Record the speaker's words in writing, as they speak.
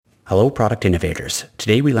Hello, product innovators.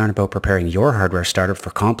 Today we learn about preparing your hardware startup for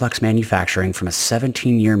complex manufacturing from a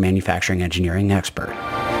 17-year manufacturing engineering expert.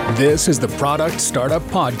 This is the Product Startup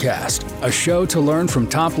Podcast, a show to learn from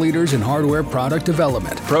top leaders in hardware product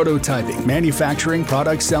development, prototyping, manufacturing,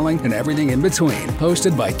 product selling, and everything in between.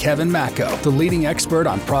 Hosted by Kevin Macko, the leading expert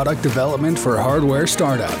on product development for hardware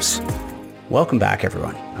startups. Welcome back,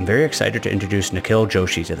 everyone. I'm very excited to introduce Nikhil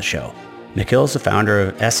Joshi to the show. Nikhil is the founder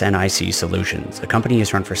of SNIC Solutions, a company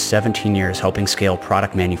he's run for 17 years helping scale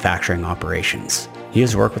product manufacturing operations. He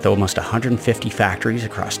has worked with almost 150 factories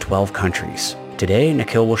across 12 countries. Today,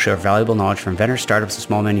 Nikhil will share valuable knowledge from vendor startups and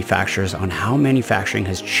small manufacturers on how manufacturing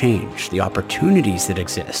has changed, the opportunities that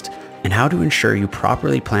exist, and how to ensure you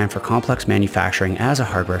properly plan for complex manufacturing as a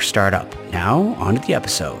hardware startup. Now, on to the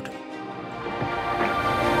episode.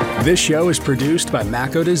 This show is produced by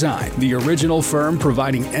Macko Design, the original firm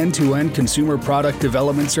providing end-to-end consumer product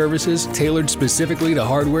development services tailored specifically to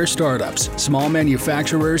hardware startups, small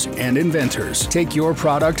manufacturers, and inventors. Take your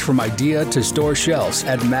product from idea to store shelves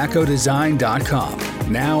at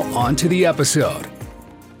mackodesign.com. Now, on to the episode.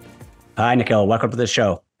 Hi, Nikhil. Welcome to the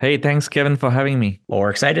show. Hey, thanks, Kevin, for having me. Well,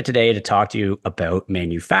 we're excited today to talk to you about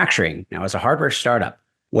manufacturing. Now, as a hardware startup,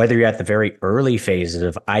 whether you're at the very early phases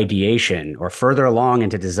of ideation or further along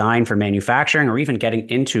into design for manufacturing or even getting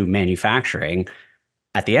into manufacturing,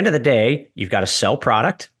 at the end of the day, you've got to sell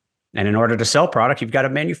product. And in order to sell product, you've got to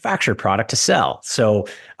manufacture product to sell. So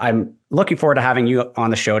I'm looking forward to having you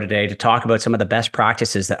on the show today to talk about some of the best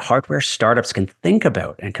practices that hardware startups can think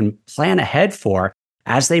about and can plan ahead for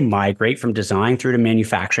as they migrate from design through to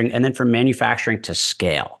manufacturing and then from manufacturing to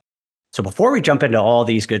scale. So before we jump into all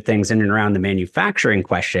these good things in and around the manufacturing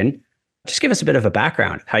question, just give us a bit of a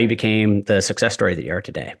background of how you became the success story that you are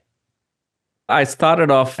today. I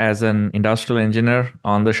started off as an industrial engineer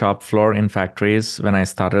on the shop floor in factories. When I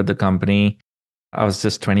started the company, I was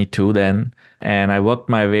just 22 then. And I worked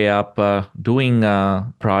my way up doing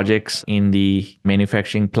projects in the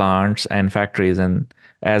manufacturing plants and factories. And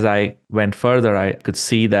as I went further, I could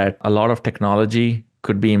see that a lot of technology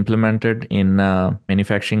could be implemented in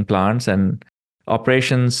manufacturing plants, and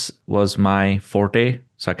operations was my forte.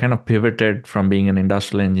 So I kind of pivoted from being an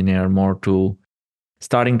industrial engineer more to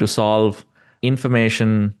starting to solve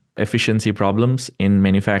information efficiency problems in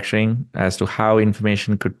manufacturing as to how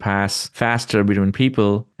information could pass faster between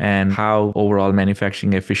people and how overall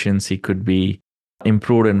manufacturing efficiency could be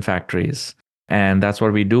improved in factories. And that's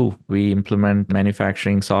what we do. We implement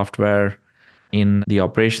manufacturing software in the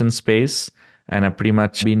operations space. And I've pretty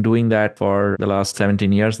much been doing that for the last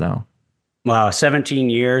 17 years now. Wow, 17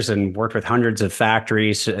 years and worked with hundreds of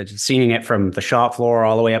factories, seeing it from the shop floor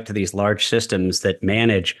all the way up to these large systems that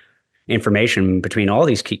manage information between all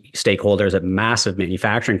these key stakeholders at massive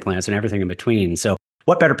manufacturing plants and everything in between. So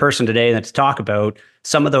what better person today than to talk about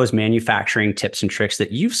some of those manufacturing tips and tricks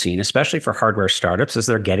that you've seen, especially for hardware startups as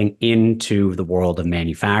they're getting into the world of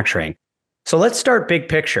manufacturing. So let's start big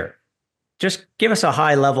picture. Just give us a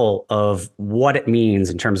high level of what it means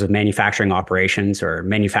in terms of manufacturing operations or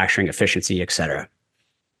manufacturing efficiency, et cetera.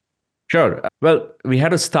 Sure. Well, we had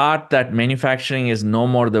to start that manufacturing is no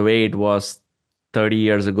more the way it was 30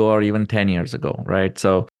 years ago or even 10 years ago, right?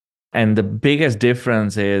 So, and the biggest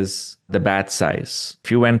difference is the batch size. If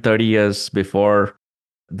you went 30 years before,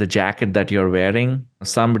 the jacket that you're wearing,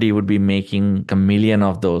 somebody would be making a million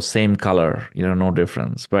of those, same color, no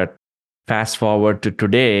difference. But fast forward to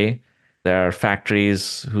today, there are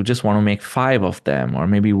factories who just want to make 5 of them or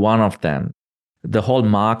maybe 1 of them. The whole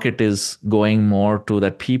market is going more to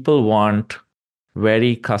that people want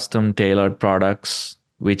very custom tailored products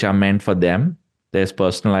which are meant for them. There's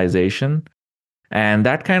personalization. And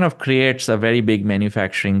that kind of creates a very big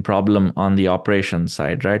manufacturing problem on the operations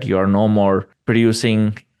side, right? You're no more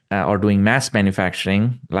producing or doing mass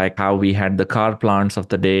manufacturing like how we had the car plants of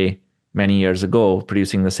the day many years ago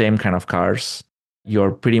producing the same kind of cars.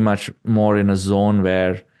 You're pretty much more in a zone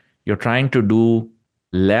where you're trying to do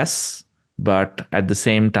less, but at the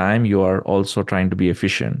same time, you are also trying to be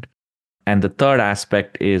efficient. And the third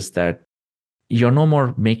aspect is that you're no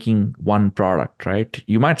more making one product, right?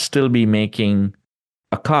 You might still be making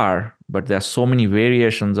a car, but there's so many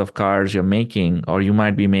variations of cars you're making, or you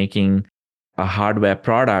might be making a hardware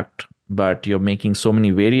product, but you're making so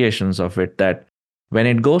many variations of it that when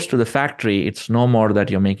it goes to the factory, it's no more that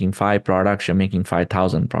you're making 5 products, you're making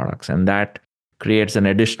 5,000 products. And that creates an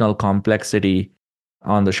additional complexity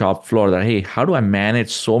on the shop floor that, hey, how do I manage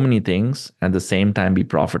so many things at the same time be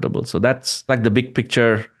profitable? So that's like the big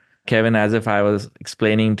picture, Kevin, as if I was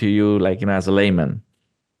explaining to you, as a layman.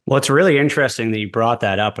 Well, it's really interesting that you brought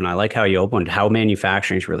that up. And I like how you opened how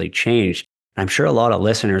manufacturing's really changed. I'm sure a lot of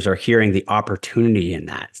listeners are hearing the opportunity in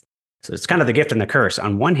that. So it's kind of the gift and the curse.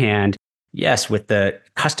 On one hand, yes, with the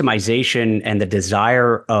customization and the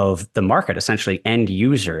desire of the market, essentially end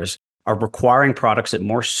users are requiring products that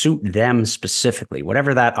more suit them specifically.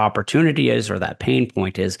 Whatever that opportunity is or that pain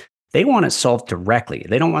point is, they want it solved directly.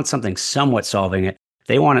 They don't want something somewhat solving it.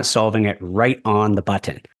 They want it solving it right on the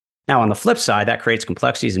button. Now, on the flip side, that creates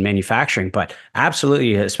complexities in manufacturing, but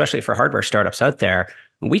absolutely, especially for hardware startups out there,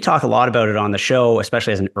 we talk a lot about it on the show,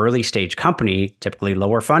 especially as an early stage company, typically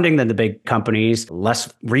lower funding than the big companies,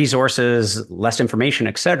 less resources, less information,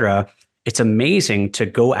 et cetera. It's amazing to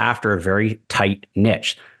go after a very tight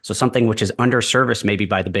niche. So something which is underserviced maybe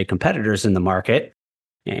by the big competitors in the market,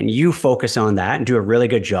 and you focus on that and do a really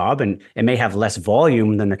good job. And it may have less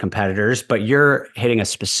volume than the competitors, but you're hitting a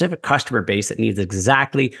specific customer base that needs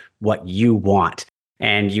exactly what you want.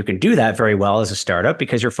 And you can do that very well as a startup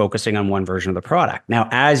because you're focusing on one version of the product. Now,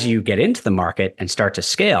 as you get into the market and start to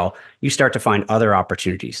scale, you start to find other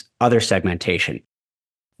opportunities, other segmentation,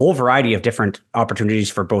 whole variety of different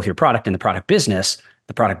opportunities for both your product and the product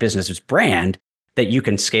business's brand that you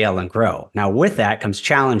can scale and grow. Now, with that comes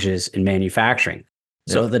challenges in manufacturing.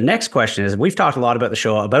 So the next question is, we've talked a lot about the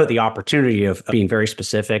show about the opportunity of being very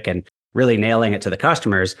specific and really nailing it to the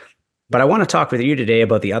customers. But I want to talk with you today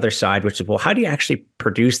about the other side, which is, well, how do you actually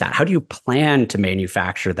produce that? How do you plan to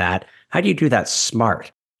manufacture that? How do you do that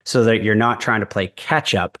smart so that you're not trying to play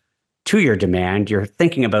catch up to your demand? You're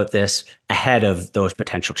thinking about this ahead of those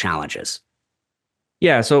potential challenges.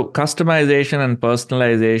 Yeah, so customization and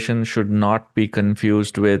personalization should not be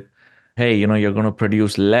confused with, hey, you're going to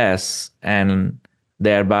produce less and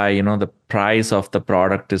thereby, the price of the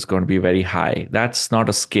product is going to be very high. That's not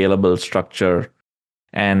a scalable structure.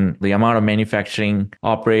 And the amount of manufacturing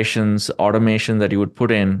operations, automation that you would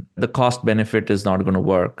put in, the cost benefit is not going to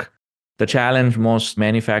work. The challenge most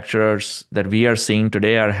manufacturers that we are seeing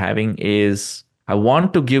today are having is, I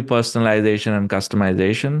want to give personalization and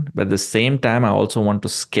customization, but at the same time, I also want to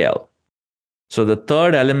scale. So the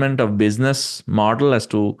third element of business model as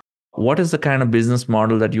to what is the kind of business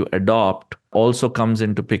model that you adopt also comes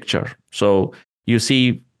into picture. So you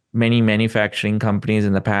see many manufacturing companies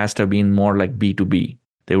in the past have been more like B2B.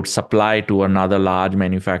 They would supply to another large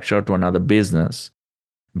manufacturer, to another business.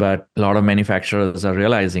 But a lot of manufacturers are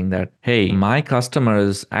realizing that, hey, my customer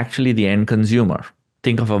is actually the end consumer.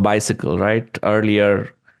 Think of a bicycle, right?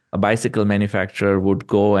 Earlier, a bicycle manufacturer would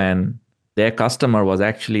go and their customer was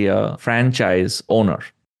actually a franchise owner.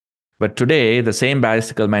 But today, the same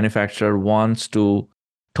bicycle manufacturer wants to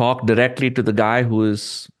talk directly to the guy who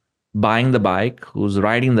is buying the bike, who's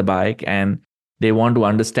riding the bike, and they want to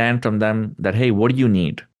understand from them that, hey, what do you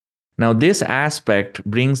need? Now, this aspect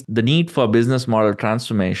brings the need for business model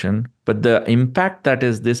transformation, but the impact that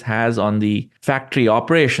this has on the factory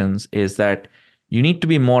operations is that you need to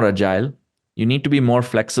be more agile, you need to be more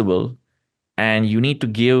flexible, and you need to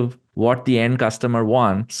give what the end customer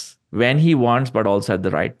wants when he wants, but also at the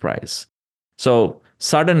right price. So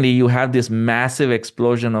suddenly you have this massive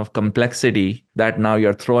explosion of complexity that now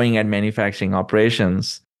you're throwing at manufacturing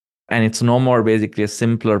operations. And it's no more basically a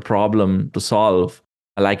simpler problem to solve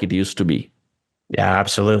like it used to be. Yeah,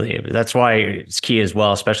 absolutely. That's why it's key as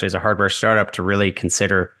well, especially as a hardware startup, to really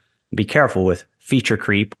consider, be careful with feature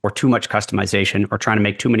creep or too much customization or trying to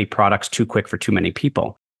make too many products too quick for too many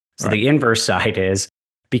people. So the inverse side is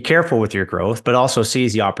be careful with your growth, but also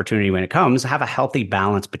seize the opportunity when it comes, have a healthy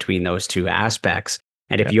balance between those two aspects.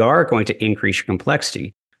 And if you are going to increase your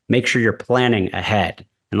complexity, make sure you're planning ahead.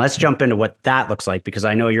 And let's jump into what that looks like, because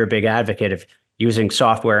I know you're a big advocate of using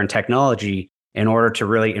software and technology in order to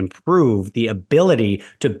really improve the ability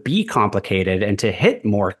to be complicated and to hit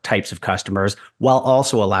more types of customers while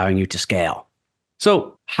also allowing you to scale.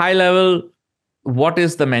 So high level, what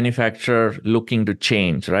is the manufacturer looking to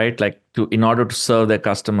change, right? Like in order to serve their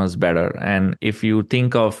customers better. And if you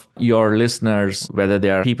think of your listeners, whether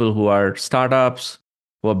they are people who are startups,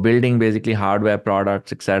 who are building basically hardware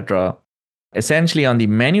products, etc., essentially on the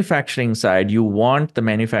manufacturing side, you want the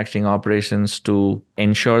manufacturing operations to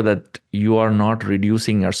ensure that you are not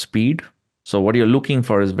reducing your speed. So what you're looking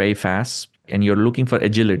for is very fast, and you're looking for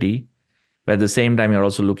agility, but at the same time, you're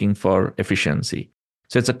also looking for efficiency.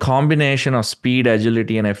 So it's a combination of speed,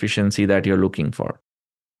 agility, and efficiency that you're looking for.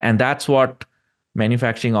 And that's what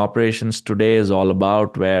manufacturing operations today is all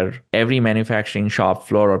about, where every manufacturing shop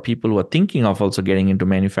floor or people who are thinking of also getting into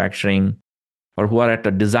manufacturing or who are at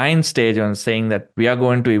a design stage and saying that we are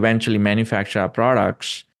going to eventually manufacture our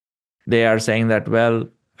products, they are saying that, well,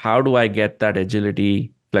 how do I get that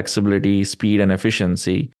agility, flexibility, speed, and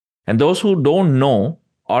efficiency? And those who don't know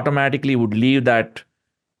automatically would leave that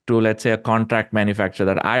to, let's say, a contract manufacturer,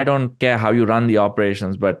 that I don't care how you run the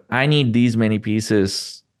operations, but I need these many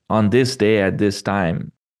pieces on this day at this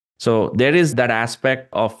time. So there is that aspect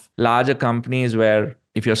of larger companies where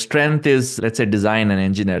if your strength is, let's say, design and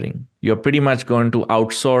engineering, you're pretty much going to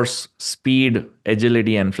outsource speed,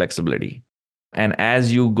 agility, and flexibility. And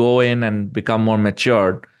as you go in and become more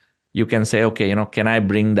matured, you can say, okay, can I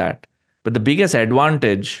bring that? But the biggest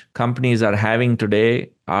advantage companies are having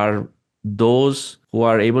today are those who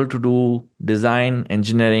are able to do design,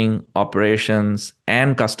 engineering, operations,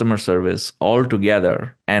 and customer service all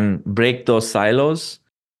together and break those silos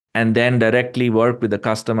and then directly work with the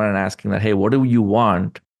customer and asking that, hey, what do you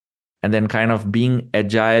want? And then kind of being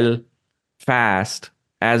agile, fast,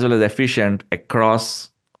 as well as efficient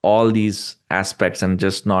across all these aspects and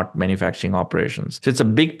just not manufacturing operations. So it's a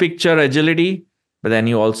big picture agility, but then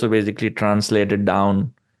you also basically translate it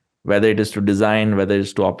down, whether it is to design, whether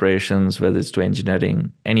it's to operations, whether it's to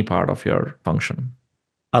engineering, any part of your function.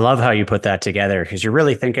 I love how you put that together because you're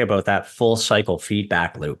really thinking about that full cycle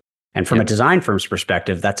feedback loop. And from a design firm's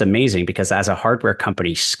perspective, that's amazing because as a hardware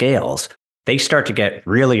company scales, they start to get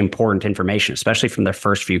really important information, especially from their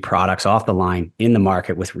first few products off the line in the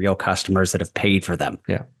market with real customers that have paid for them.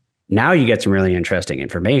 Yeah. Now you get some really interesting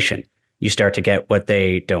information. You start to get what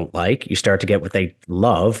they don't like, you start to get what they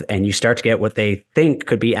love, and you start to get what they think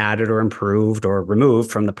could be added or improved or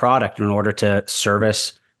removed from the product in order to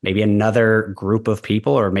service maybe another group of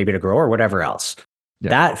people or maybe to grow or whatever else. Yeah.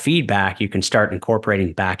 That feedback you can start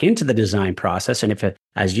incorporating back into the design process. And if it,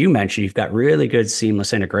 as you mentioned, you've got really good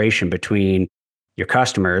seamless integration between your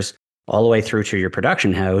customers all the way through to your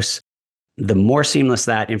production house, the more seamless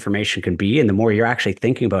that information can be and the more you're actually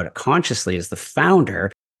thinking about it consciously as the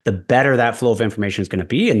founder, the better that flow of information is going to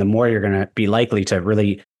be. And the more you're going to be likely to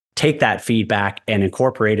really take that feedback and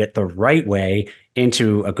incorporate it the right way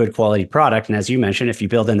into a good quality product. And as you mentioned, if you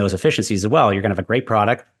build in those efficiencies as well, you're going to have a great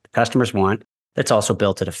product the customers want that's also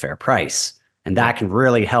built at a fair price. And that can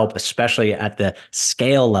really help, especially at the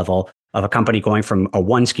scale level of a company going from a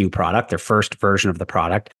one SKU product, their first version of the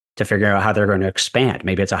product, to figure out how they're going to expand.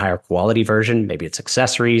 Maybe it's a higher quality version, maybe it's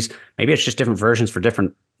accessories, maybe it's just different versions for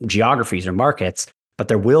different geographies or markets, but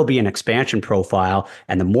there will be an expansion profile.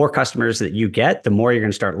 And the more customers that you get, the more you're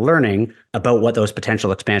going to start learning about what those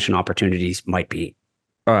potential expansion opportunities might be.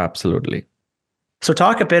 Oh, absolutely. So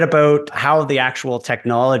talk a bit about how the actual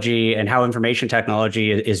technology and how information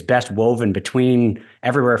technology is best woven between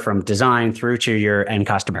everywhere from design through to your end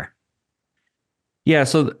customer. Yeah,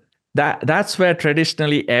 so that's where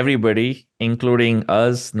traditionally everybody, including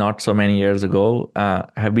us not so many years ago,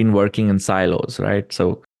 have been working in silos, right?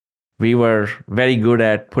 So we were very good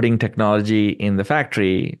at putting technology in the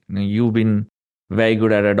factory. You've been very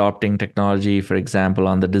good at adopting technology, for example,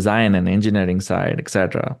 on the design and engineering side,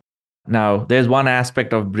 etc. Now, there's one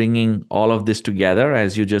aspect of bringing all of this together,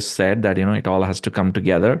 as you just said, that it all has to come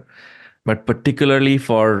together. But particularly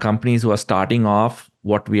for companies who are starting off,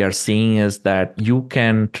 what we are seeing is that you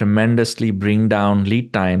can tremendously bring down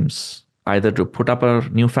lead times, either to put up a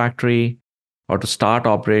new factory or to start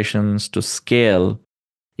operations, to scale,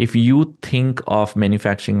 if you think of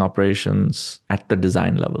manufacturing operations at the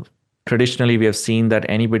design level. Traditionally, we have seen that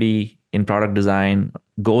anybody in product design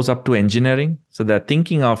goes up to engineering. So they're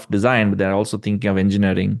thinking of design, but they're also thinking of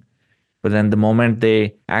engineering. But then the moment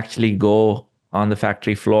they actually go on the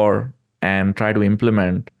factory floor and try to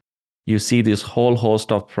implement, you see this whole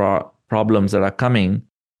host of problems that are coming,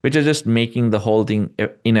 which are just making the whole thing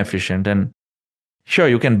inefficient. And sure,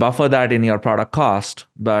 you can buffer that in your product cost,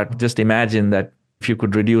 but just imagine that if you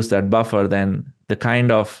could reduce that buffer, then the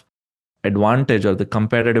kind of advantage or the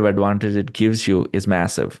competitive advantage it gives you is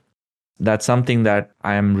massive. That's something that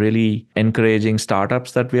I am really encouraging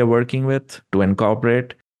startups that we are working with to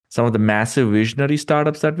incorporate. Some of the massive visionary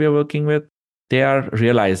startups that we are working with, they are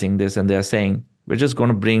realizing this and they're saying, we're just going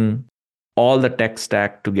to bring all the tech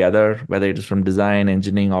stack together, whether it is from design,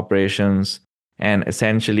 engineering, operations, and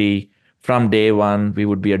essentially from day one, we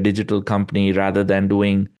would be a digital company rather than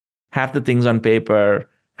doing half the things on paper,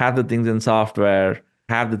 half the things in software,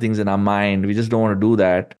 half the things in our mind. We just don't want to do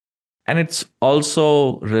that. And it's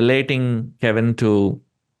also relating, Kevin, to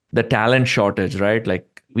the talent shortage, right?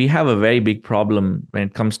 Like we have a very big problem when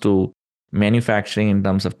it comes to manufacturing in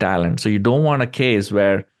terms of talent. So you don't want a case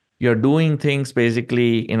where you're doing things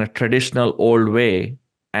basically in a traditional old way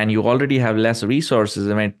and you already have less resources.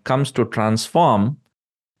 And when it comes to transform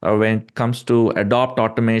or when it comes to adopt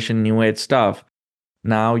automation, new age stuff,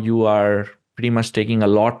 now you are pretty much taking a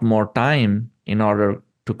lot more time in order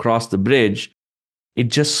to cross the bridge. It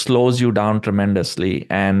just slows you down tremendously.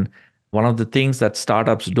 And one of the things that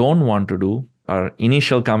startups don't want to do, or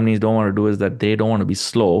initial companies don't want to do, is that they don't want to be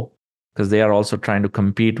slow because they are also trying to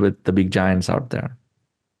compete with the big giants out there.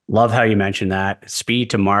 Love how you mentioned that speed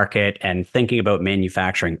to market and thinking about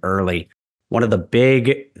manufacturing early. One of the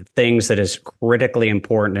big things that is critically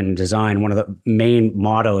important in design, one of the main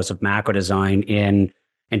mottos of Mako Design in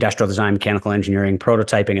industrial design, mechanical engineering,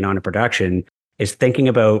 prototyping, and on production is thinking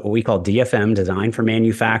about what we call DFM, design for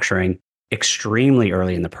manufacturing, extremely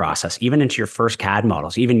early in the process, even into your first CAD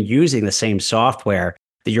models, even using the same software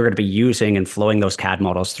that you're going to be using and flowing those CAD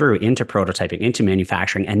models through into prototyping, into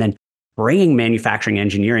manufacturing, and then bringing manufacturing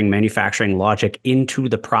engineering, manufacturing logic into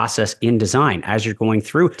the process in design as you're going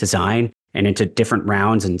through design and into different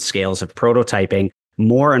rounds and scales of prototyping.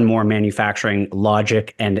 More and more manufacturing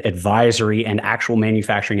logic and advisory and actual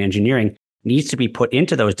manufacturing engineering needs to be put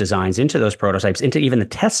into those designs, into those prototypes, into even the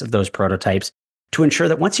tests of those prototypes to ensure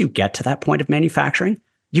that once you get to that point of manufacturing,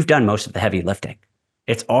 you've done most of the heavy lifting.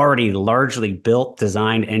 It's already largely built,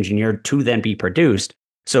 designed, engineered to then be produced.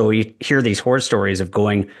 So you hear these horror stories of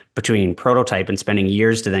going between prototype and spending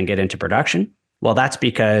years to then get into production. Well, that's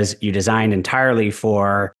because you designed entirely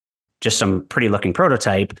for just some pretty looking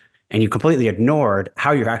prototype and you completely ignored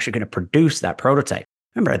how you're actually going to produce that prototype.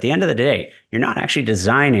 Remember, at the end of the day, you're not actually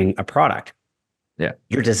designing a product. Yeah.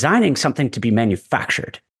 You're designing something to be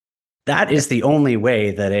manufactured. That is the only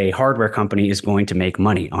way that a hardware company is going to make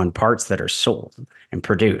money on parts that are sold and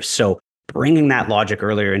produced. So bringing that logic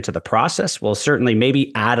earlier into the process will certainly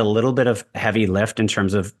maybe add a little bit of heavy lift in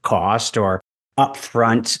terms of cost or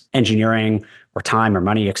upfront engineering or time or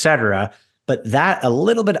money, et cetera. But that a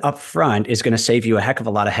little bit upfront is going to save you a heck of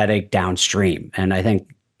a lot of headache downstream. And I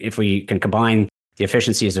think if we can combine the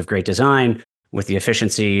efficiencies of great design with the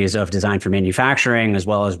efficiencies of design for manufacturing, as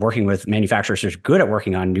well as working with manufacturers who are good at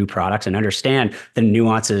working on new products and understand the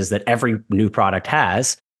nuances that every new product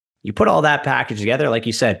has, you put all that package together, like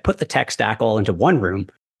you said, put the tech stack all into one room,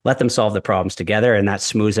 let them solve the problems together, and that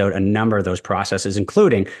smooths out a number of those processes,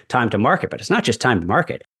 including time to market. But it's not just time to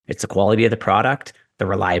market, it's the quality of the product, the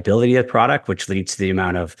reliability of the product, which leads to the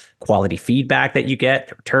amount of quality feedback that you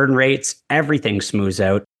get, return rates, everything smooths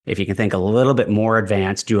out. If you can think a little bit more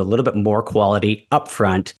advanced, do a little bit more quality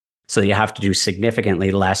upfront, so you have to do significantly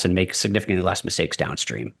less and make significantly less mistakes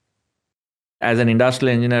downstream. As an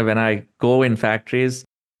industrial engineer, when I go in factories,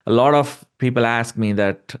 a lot of people ask me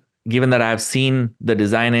that, given that I've seen the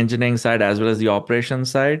design engineering side as well as the operations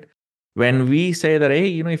side, when we say that,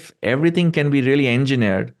 hey, if everything can be really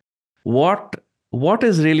engineered, what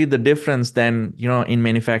is really the difference then, in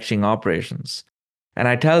manufacturing operations? And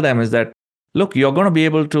I tell them is that, look, you're going to be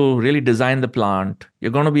able to really design the plant.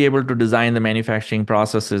 You're going to be able to design the manufacturing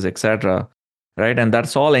processes, etc. Right? And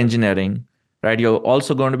that's all engineering, right? You're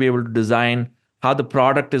also going to be able to design how the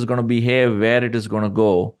product is going to behave, where it is going to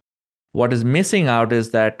go. What is missing out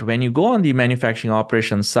is that when you go on the manufacturing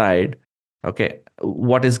operations side, okay,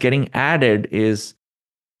 what is getting added is,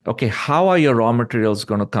 okay, how are your raw materials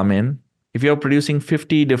going to come in? If you're producing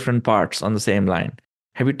 50 different parts on the same line,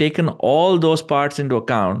 have you taken all those parts into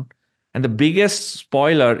account? And the biggest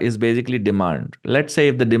spoiler is basically demand. Let's say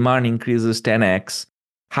if the demand increases 10x,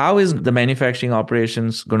 how is the manufacturing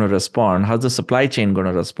operations going to respond? How's the supply chain going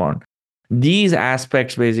to respond? These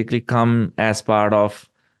aspects basically come as part of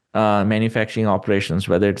manufacturing operations,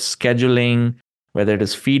 whether it's scheduling, whether it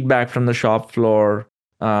is feedback from the shop floor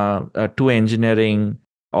to engineering,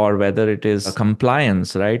 or whether it is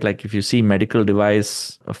compliance, right? Like if you see medical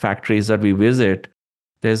device factories that we visit,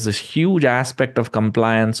 there's this huge aspect of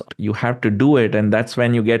compliance. You have to do it. And that's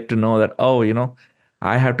when you get to know that,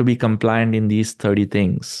 I have to be compliant in these 30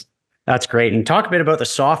 things. That's great. And talk a bit about the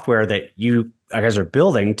software that you guys are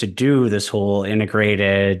building to do this whole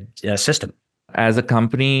integrated system. As a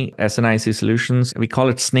company, SNIC Solutions, we call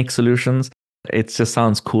it SNIC Solutions. It just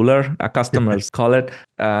sounds cooler. Our customers call it.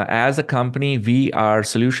 As a company, we are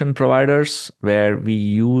solution providers where we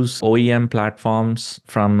use OEM platforms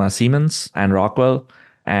from Siemens and Rockwell.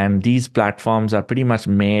 And these platforms are pretty much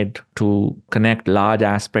made to connect large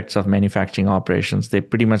aspects of manufacturing operations. They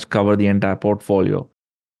pretty much cover the entire portfolio.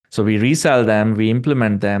 So we resell them, we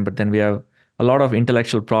implement them, but then we have a lot of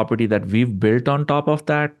intellectual property that we've built on top of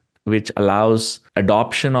that, which allows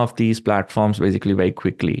adoption of these platforms basically very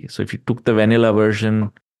quickly. So if you took the vanilla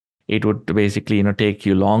version, it would basically take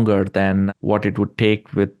you longer than what it would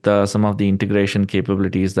take with some of the integration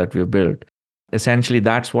capabilities that we've built. Essentially,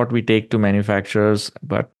 that's what we take to manufacturers.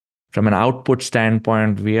 But from an output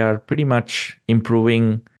standpoint, we are pretty much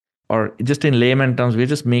improving, or just in layman terms, we're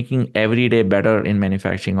just making every day better in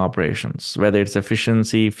manufacturing operations, whether it's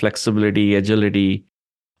efficiency, flexibility, agility.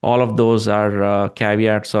 All of those are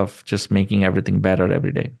caveats of just making everything better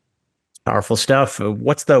every day. Powerful stuff.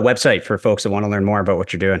 What's the website for folks that want to learn more about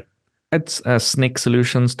what you're doing? It's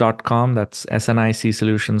snicsolutions.com. That's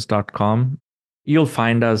snicsolutions.com. you'll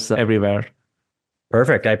find us everywhere.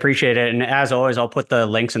 Perfect. I appreciate it. And as always, I'll put the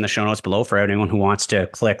links in the show notes below for anyone who wants to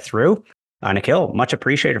click through. Nikhil, much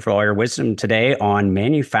appreciated for all your wisdom today on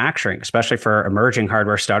manufacturing, especially for emerging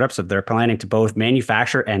hardware startups that they're planning to both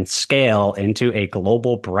manufacture and scale into a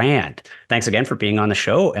global brand. Thanks again for being on the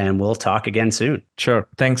show, and we'll talk again soon. Sure.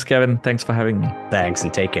 Thanks, Kevin. Thanks for having me. Thanks,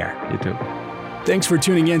 and take care. You too. Thanks for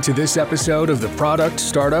tuning in to this episode of the Product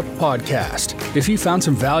Startup Podcast. If you found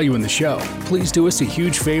some value in the show, please do us a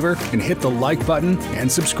huge favor and hit the like button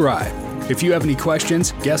and subscribe. If you have any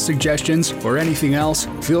questions, guest suggestions, or anything else,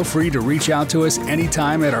 feel free to reach out to us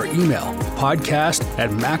anytime at our email,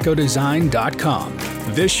 podcast@makodesign.com.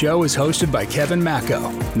 This show is hosted by Kevin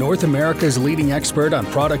Mako, North America's leading expert on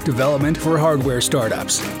product development for hardware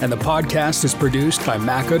startups. And the podcast is produced by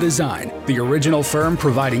Mako Design, the original firm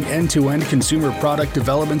providing end-to-end consumer product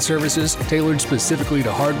development services tailored specifically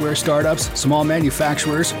to hardware startups, small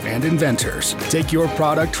manufacturers, and inventors. Take your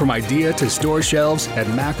product from idea to store shelves at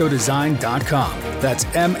makodesign.com. That's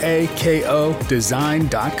MAKO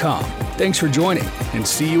design.com. Thanks for joining, and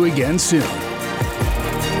see you again soon.